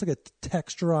 almost like a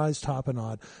texturized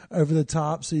tapenade over the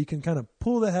top, so you can kind of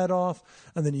pull the head off,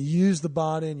 and then you use the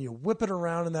body and you whip it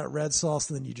around in that red sauce,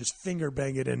 and then you just finger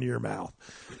bang it into your mouth.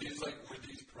 Were these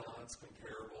prawns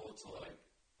comparable to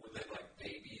were they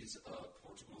babies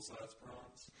Portugal-sized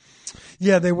prawns?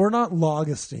 Yeah, they were not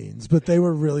Lagostines, but they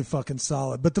were really fucking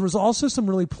solid. But there was also some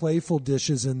really playful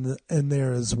dishes in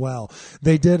there as well.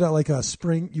 They did a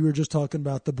spring. You were just talking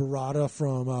about the burrata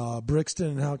from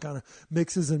Brixton and how it kind of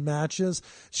mixes and matches.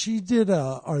 She did.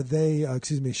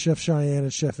 Chef Cheyenne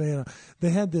and Chef Anna.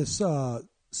 They had this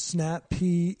snap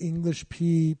pea, English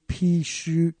pea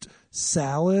shoot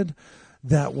salad.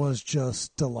 That was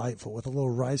just delightful with a little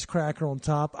rice cracker on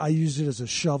top. I used it as a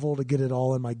shovel to get it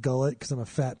all in my gullet because I'm a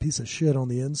fat piece of shit on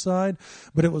the inside,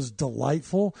 but it was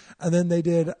delightful. And then they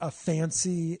did a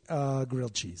fancy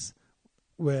grilled cheese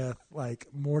with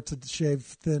shaved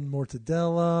thin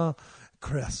mortadella.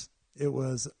 Chris, it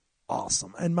was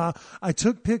awesome. And I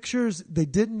took pictures. They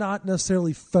did not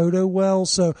necessarily photo well,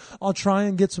 so I'll try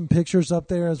and get some pictures up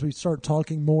there as we start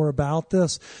talking more about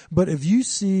this. But if you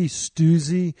see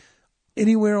Stuzzi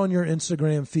anywhere on your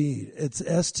Instagram feed, it's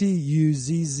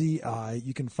Stuzzi.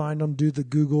 You can find them, do the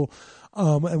Google,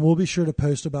 and we'll be sure to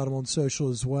post about them on social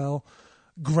as well.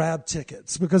 Grab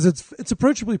tickets because it's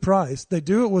approachably priced. They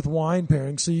do it with wine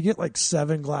pairing, so you get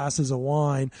 7 glasses of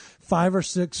wine, 5 or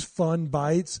 6 fun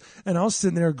bites, and I was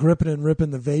sitting there gripping and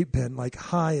ripping the vape pen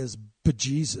high as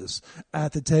bejesus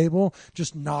at the table,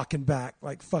 just knocking back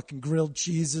fucking grilled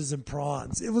cheeses and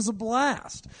prawns. It was a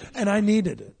blast, and I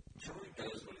needed it.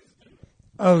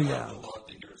 Oh, yeah. I would love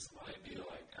to hear somebody be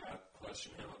I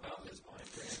question him about his mind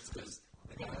games because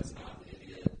the guy's not an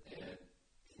idiot, and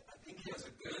I think he has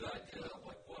a good idea of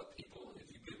what people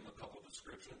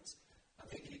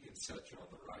set you on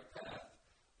the right path.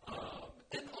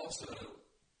 And also,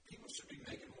 people should be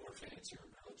making more fancier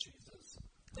grilled cheeses.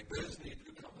 Like, those need to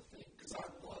become a thing, because I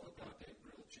love a goddamn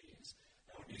grilled cheese.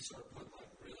 And when you start putting, like,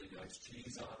 really nice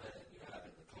cheese on it, and you add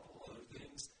in a couple other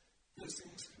things, those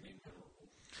things can be memorable.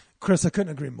 Chris, I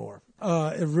couldn't agree more.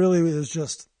 It really is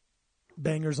just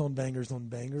bangers on bangers on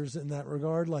bangers in that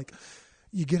regard. Like,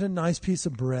 you get a nice piece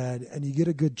of bread and you get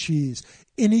a good cheese.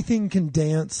 Anything can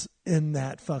dance in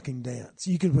that fucking dance.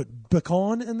 You can put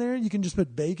pecan in there. You can just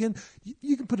put bacon.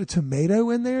 You can put a tomato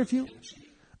in there if you.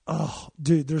 Oh,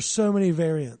 dude, there's so many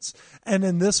variants. And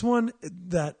in this one,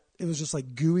 that it was just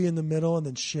like gooey in the middle and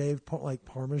then shaved like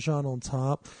Parmesan on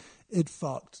top. It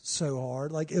fucked so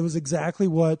hard. Like, it was exactly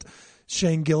what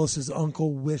Shane Gillis's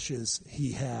uncle wishes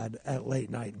he had at late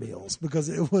night meals, because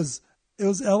it was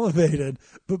elevated,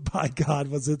 but by God,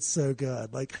 was it so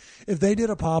good. Like, if they did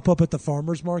a pop-up at the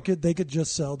farmer's market, they could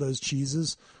just sell those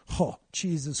cheeses. Oh,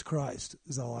 Jesus Christ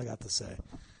is all I got to say.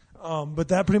 But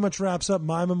that pretty much wraps up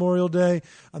my Memorial Day.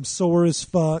 I'm sore as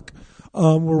fuck.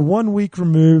 We're 1 week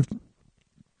removed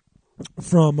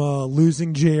from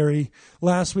losing Jerry.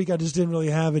 Last week I just didn't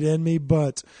really have it in me,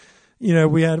 but you know,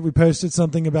 we posted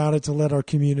something about it to let our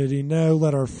community know,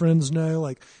 let our friends know.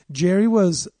 Like, Jerry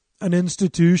was an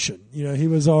institution. You know, he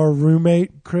was our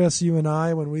roommate, Chris, you and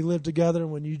I, when we lived together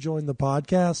and when you joined the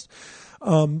podcast.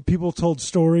 People told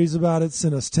stories about it,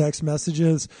 sent us text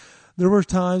messages. There were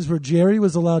times where Jerry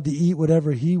was allowed to eat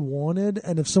whatever he wanted,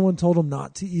 and if someone told him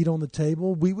not to eat on the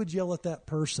table, we would yell at that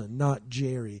person, not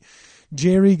Jerry.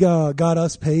 Jerry got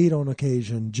us paid on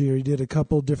occasion. Jerry did a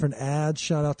couple different ads.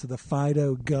 Shout out to the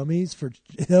Fido gummies for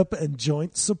hip and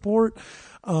joint support.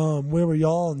 Where were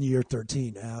y'all in year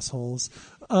 13, assholes?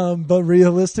 But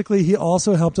realistically, he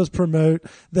also helped us promote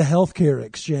the healthcare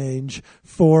exchange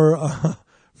for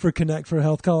Connect for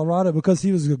Health Colorado, because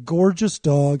he was a gorgeous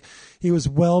dog. He was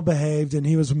well behaved, and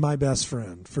he was my best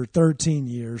friend for 13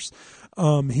 years.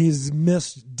 He's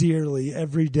missed dearly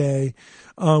every day.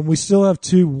 We still have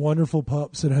 2 wonderful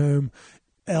pups at home.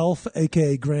 Elf,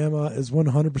 a.k.a. Grandma, is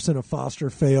 100% a foster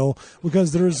fail,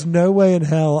 because there is no way in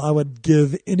hell I would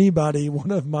give anybody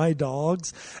one of my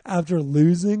dogs after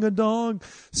losing a dog.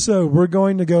 So we're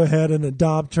going to go ahead and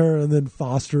adopt her and then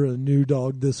foster a new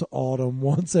dog this autumn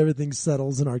once everything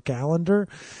settles in our calendar.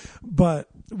 But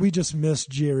we just miss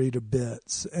Jerry to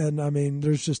bits. And, I mean,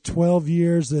 there's just 12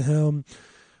 years of him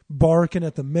barking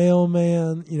at the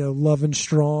mailman, you know, loving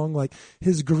strong. Like,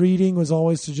 his greeting was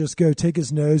always to just go take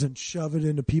his nose and shove it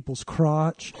into people's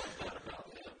crotch. And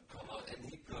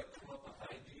he'd come up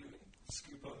behind you and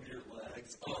scoop under your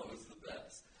legs. Oh, it was the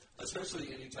best. Especially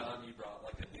anytime you brought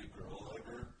like a new girl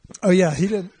over. Oh yeah, he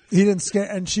didn't scare,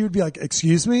 and she would be like,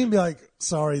 "Excuse me," and be like,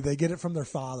 "Sorry, they get it from their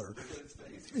father."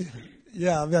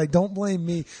 Yeah, I'd be like, don't blame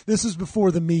me. This is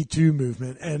before the Me Too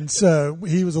movement, and so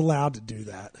he was allowed to do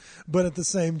that. But at the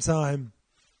same time,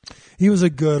 he was a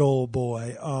good old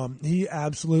boy. He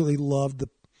absolutely loved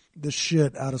the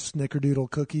shit out of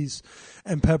snickerdoodle cookies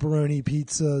and pepperoni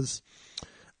pizzas.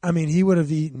 I mean, he would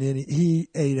have eaten he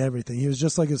ate everything. He was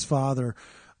just like his father.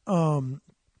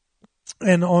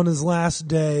 And on his last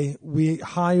day, we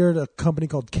hired a company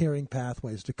called Caring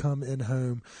Pathways to come in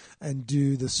home and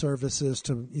do the services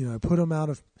to, you know, put him out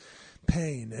of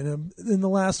pain. And in the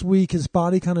last week, his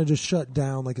body kind of just shut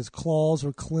down, like his claws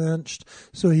were clenched,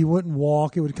 so he wouldn't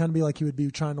walk. It would kind of be like he would be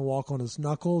trying to walk on his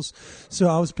knuckles. So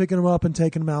I was picking him up and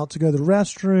taking him out to go to the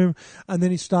restroom, and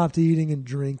then he stopped eating and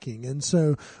drinking. And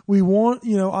so we want,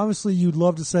 you know, obviously you'd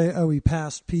love to say, oh, he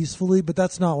passed peacefully, but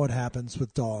that's not what happens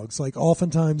with dogs. Like,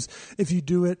 oftentimes, if you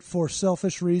do it for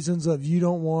selfish reasons of you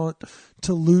don't want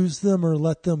to lose them or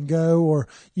let them go, or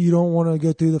you don't want to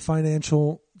go through the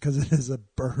financial, because it is a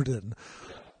burden.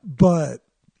 But,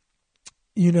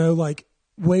 you know, like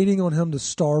waiting on him to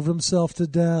starve himself to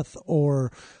death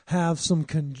or have some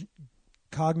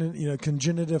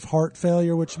congenitive heart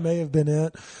failure, which may have been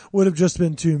it, would have just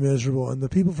been too miserable. And the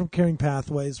people from Caring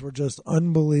Pathways were just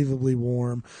unbelievably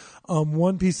warm.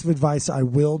 One piece of advice I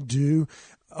will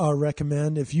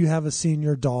recommend, if you have a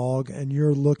senior dog and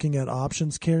you're looking at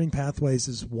options, Caring Pathways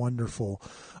is wonderful.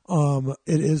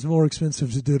 It is more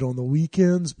expensive to do it on the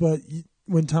weekends, but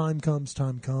when time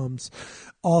comes.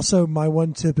 Also, my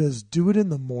one tip is do it in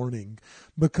the morning,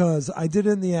 because I did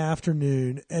it in the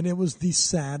afternoon and it was the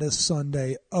saddest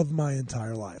Sunday of my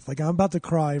entire life. Like, I'm about to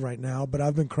cry right now, but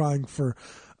I've been crying for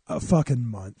a fucking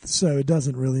month, so it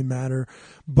doesn't really matter.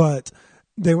 But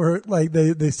they were like,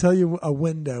 they tell you a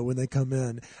window when they come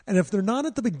in. And if they're not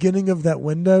at the beginning of that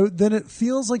window, then it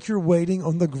feels like you're waiting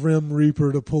on the Grim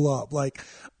Reaper to pull up. Like,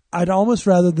 I'd almost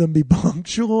rather them be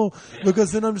punctual,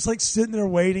 because then I'm just like sitting there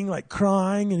waiting, like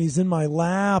crying, and he's in my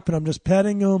lap and I'm just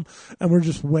petting him and we're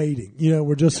just waiting.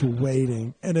 We're just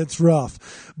waiting, and it's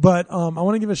rough. But I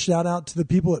want to give a shout out to the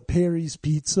people at Perry's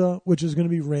Pizza, which is going to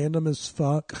be random as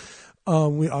fuck.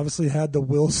 We obviously had the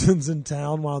Wilsons in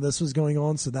town while this was going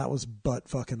on, so that was butt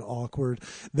fucking awkward.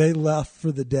 They left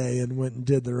for the day and went and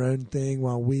did their own thing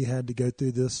while we had to go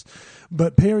through this.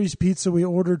 But Perry's Pizza, we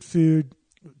ordered food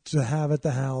to have at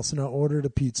the house, and I ordered a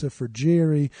pizza for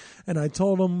Jerry, and I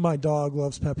told him my dog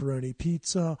loves pepperoni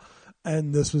pizza,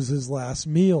 and this was his last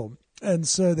meal. And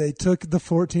so they took the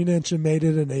 14-inch and made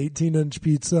it an 18-inch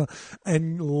pizza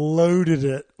and loaded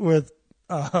it with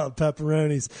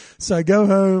pepperonis. So I go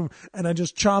home and I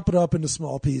just chop it up into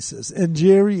small pieces, and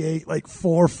Jerry ate like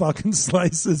 4 fucking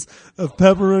slices of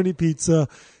pepperoni pizza.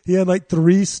 He had like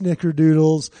 3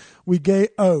 snickerdoodles. We gave,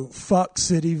 fuck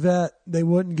City Vet. They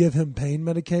wouldn't give him pain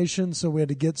medication, so we had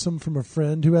to get some from a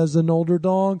friend who has an older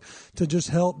dog to just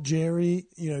help Jerry,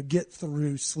 get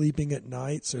through sleeping at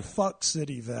night. So fuck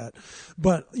City Vet.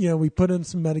 But, we put in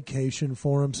some medication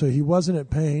for him, so he wasn't at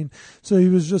pain. So he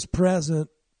was just present,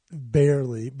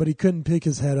 barely, but he couldn't pick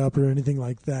his head up or anything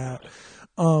like that.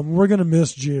 We're going to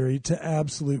miss Jerry to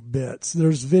absolute bits.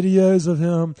 There's videos of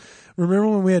him. Remember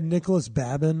when we had Nicholas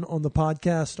Babin on the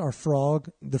podcast, our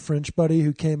frog, the French buddy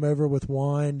who came over with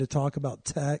wine to talk about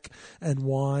tech and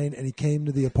wine, and he came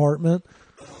to the apartment?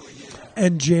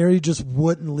 And Jerry just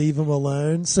wouldn't leave him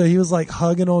alone. So he was like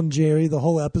hugging on Jerry the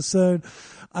whole episode.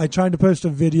 I tried to post a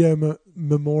video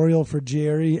memorial for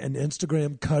Jerry, and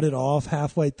Instagram cut it off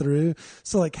halfway through.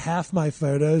 So like half my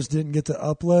photos didn't get to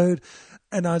upload.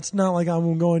 And it's not like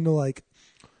I'm going to like,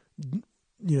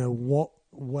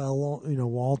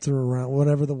 Walter around,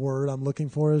 whatever the word I'm looking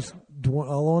for is,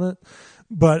 dwell on it.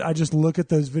 But I just look at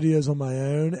those videos on my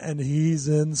own, and he's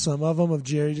in some of them of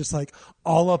Jerry just like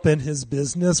all up in his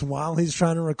business while he's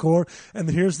trying to record. And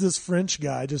here's this French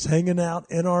guy just hanging out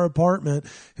in our apartment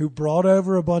who brought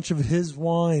over a bunch of his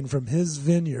wine from his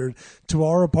vineyard to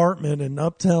our apartment in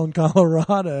Uptown,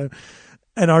 Colorado.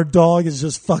 And our dog is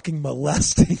just fucking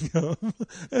molesting him.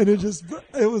 And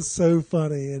it was so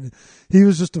funny. And he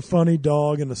was just a funny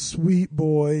dog and a sweet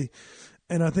boy.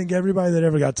 And I think everybody that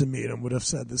ever got to meet him would have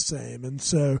said the same. And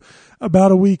so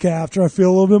about a week after, I feel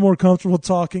a little bit more comfortable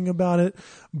talking about it,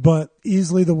 but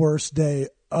easily the worst day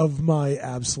of my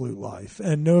absolute life.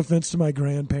 And no offense to my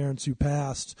grandparents who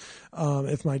passed.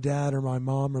 If my dad or my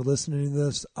mom are listening to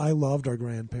this, I loved our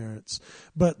grandparents.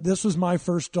 But this was my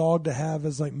first dog to have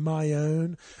as like my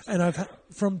own. And I've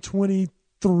from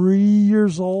 23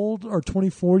 years old or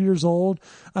 24 years old,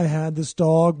 I had this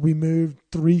dog. We moved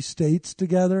 3 states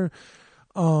together.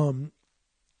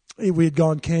 We had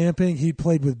gone camping. He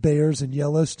played with bears in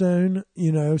Yellowstone,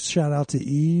 shout out to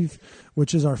Eve,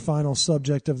 which is our final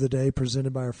subject of the day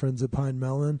presented by our friends at Pine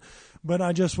Melon. But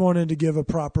I just wanted to give a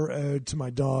proper ode to my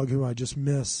dog who I just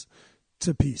miss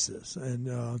to pieces. And,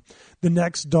 the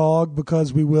next dog,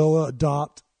 because we will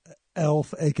adopt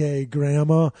Elf, aka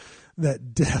Grandma,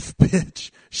 that deaf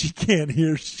bitch. She can't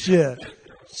hear shit.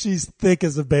 She's thick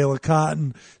as a bale of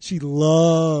cotton. She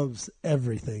loves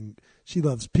everything. She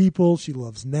loves people. She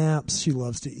loves naps. She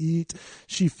loves to eat.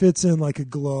 She fits in like a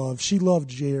glove. She loved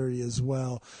Jerry as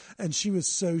well. And she was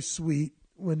so sweet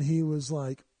when he was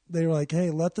like, they were like, hey,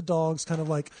 let the dogs kind of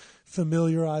like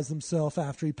familiarize themselves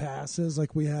after he passes.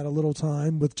 Like we had a little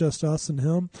time with just us and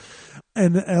him.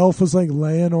 And Elf was like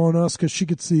laying on us because she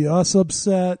could see us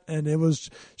upset. And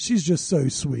she's just so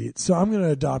sweet. So I'm going to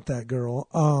adopt that girl.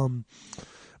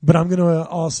 But we're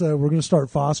going to start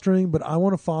fostering, but I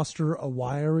want to foster a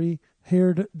wiry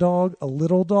haired dog, a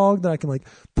little dog that I can like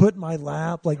put in my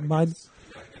lap, like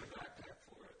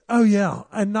oh yeah.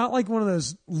 And not like one of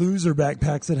those loser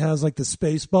backpacks that has like the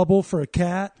space bubble for a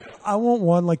cat. I want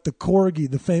one like the Corgi,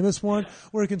 the famous one,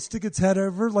 where it can stick its head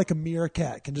over like a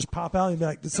meerkat, can just pop out and be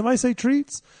like, did somebody say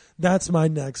treats? That's my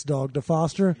next dog to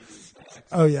foster.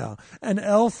 Oh yeah. And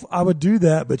Elf, I would do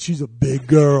that, but she's a big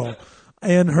girl.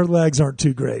 And her legs aren't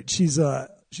too great. She's an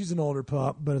older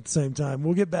pup, but at the same time,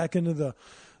 we'll get back into the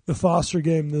foster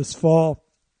game this fall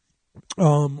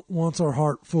once our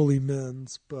heart fully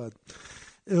mends. But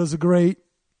it was a great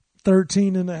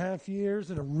 13 and a half years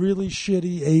and a really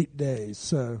shitty 8 days.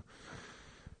 So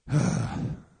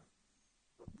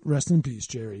rest in peace,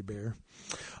 Jerry Bear.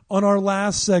 On our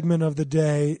last segment of the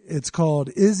day, it's called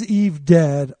Is Eve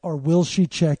Dead or Will She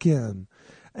Check In?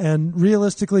 And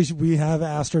realistically, we have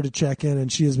asked her to check in,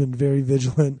 and she has been very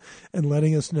vigilant in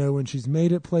letting us know when she's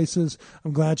made it places.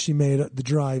 I'm glad she made the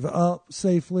drive up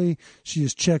safely. She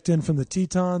has checked in from the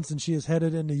Tetons, and she is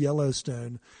headed into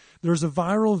Yellowstone. There's a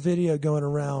viral video going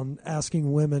around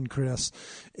asking women, Chris,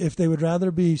 if they would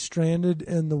rather be stranded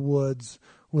in the woods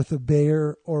with a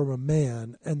bear or a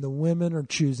man, and the women are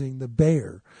choosing the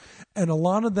bear. And a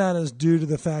lot of that is due to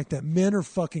the fact that men are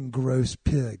fucking gross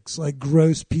pigs, like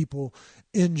gross people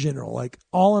in general. Like,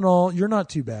 all in all, you're not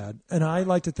too bad. And I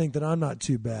like to think that I'm not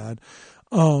too bad.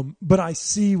 But I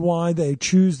see why they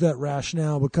choose that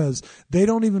rationale, because they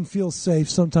don't even feel safe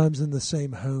sometimes in the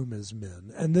same home as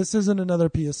men. And this isn't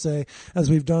another PSA, as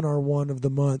we've done our one of the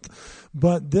month,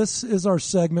 but this is our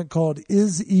segment called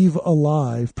Is Eve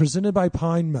Alive, presented by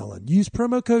Pine Melon. Use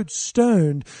promo code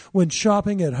STONED when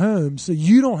shopping at home so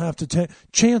you don't have to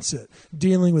chance it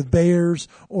dealing with bears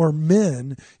or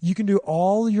men. You can do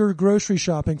all your grocery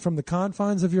shopping from the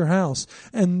confines of your house,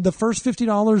 and the first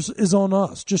 $50 is on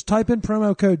us. Just type in promo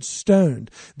code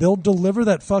STONED. They'll deliver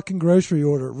that fucking grocery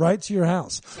order right to your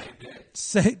house.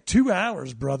 Say 2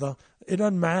 hours, brother. It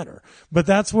doesn't matter. But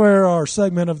that's where our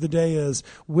segment of the day is,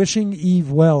 wishing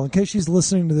Eve well, in case she's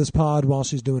listening to this pod while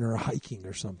she's doing her hiking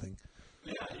or something.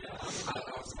 Yeah. I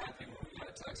was happy when we got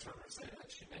a text from her saying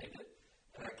that she made it.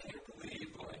 And I can't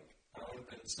believe, like, I would have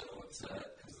been so upset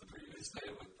because the previous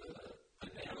day with the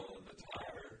nail in the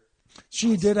tire.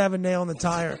 She did have a nail in the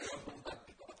tire.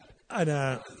 I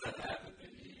know.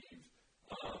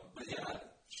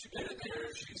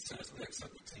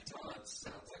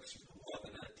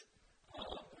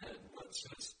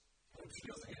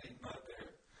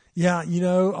 Yeah, you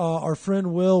know, our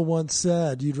friend Will once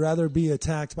said you'd rather be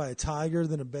attacked by a tiger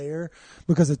than a bear,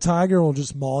 because a tiger will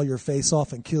just maul your face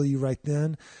off and kill you right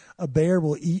then. A bear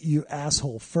will eat you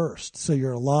asshole first, so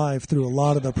you're alive through a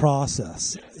lot of the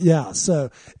process. Yeah, so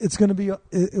it's going to be,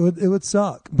 it would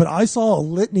suck. But I saw a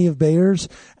litany of bears,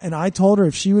 and I told her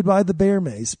if she would buy the bear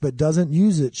mace but doesn't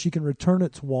use it, she can return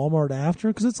it to Walmart after,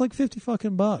 because it's like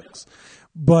 $50.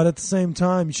 But at the same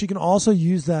time, she can also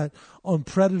use that on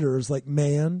predators like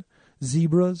man,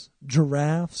 zebras,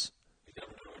 giraffes.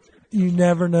 You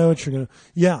never know what you're going to.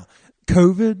 Yeah.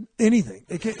 COVID, anything.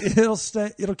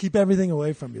 It'll keep everything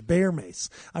away from you. Bear mace.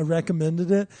 I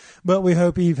recommended it, but we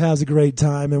hope Eve has a great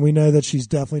time, and we know that she's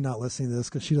definitely not listening to this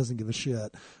because she doesn't give a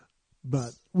shit.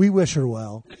 But we wish her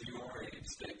well.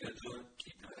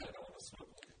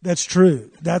 That's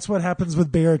true. That's what happens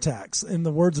with bear attacks. In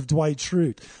the words of Dwight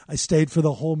Schrute, I stayed for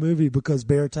the whole movie because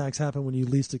bear attacks happen when you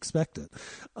least expect it.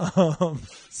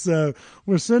 So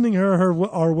we're sending her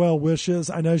our well wishes.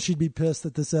 I know she'd be pissed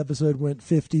that this episode went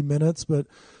 50 minutes, but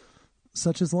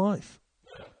such is life.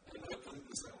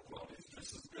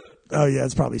 Oh, yeah,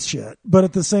 it's probably shit. But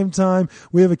at the same time,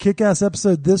 we have a kick-ass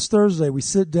episode this Thursday. We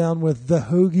sit down with the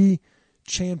hoagie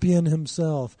champion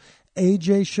himself,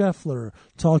 AJ Scheffler,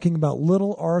 talking about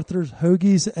Little Arthur's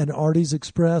Hoagies and Artie's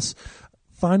Express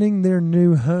finding their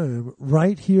new home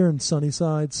right here in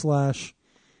Sunnyside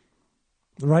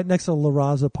 / right next to La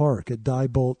Raza Park at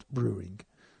Diebold Brewing.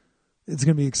 It's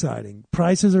going to be exciting.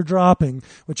 Prices are dropping,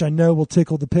 which I know will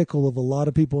tickle the pickle of a lot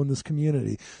of people in this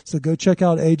community. So go check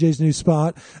out AJ's new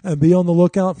spot and be on the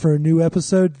lookout for a new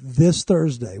episode this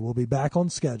Thursday. We'll be back on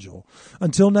schedule.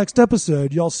 Until next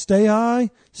episode, y'all stay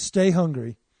high, stay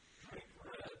hungry.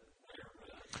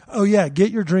 Oh, yeah,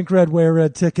 get your Drink Red, Wear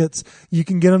Red tickets. You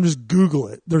can get them, just Google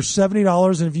it. They're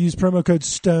 $70, and if you use promo code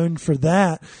STONED for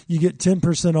that, you get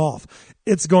 10% off.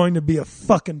 It's going to be a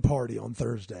fucking party on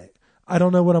Thursday. I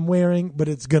don't know what I'm wearing, but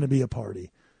it's going to be a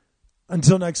party.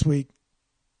 Until next week,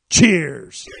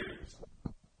 cheers.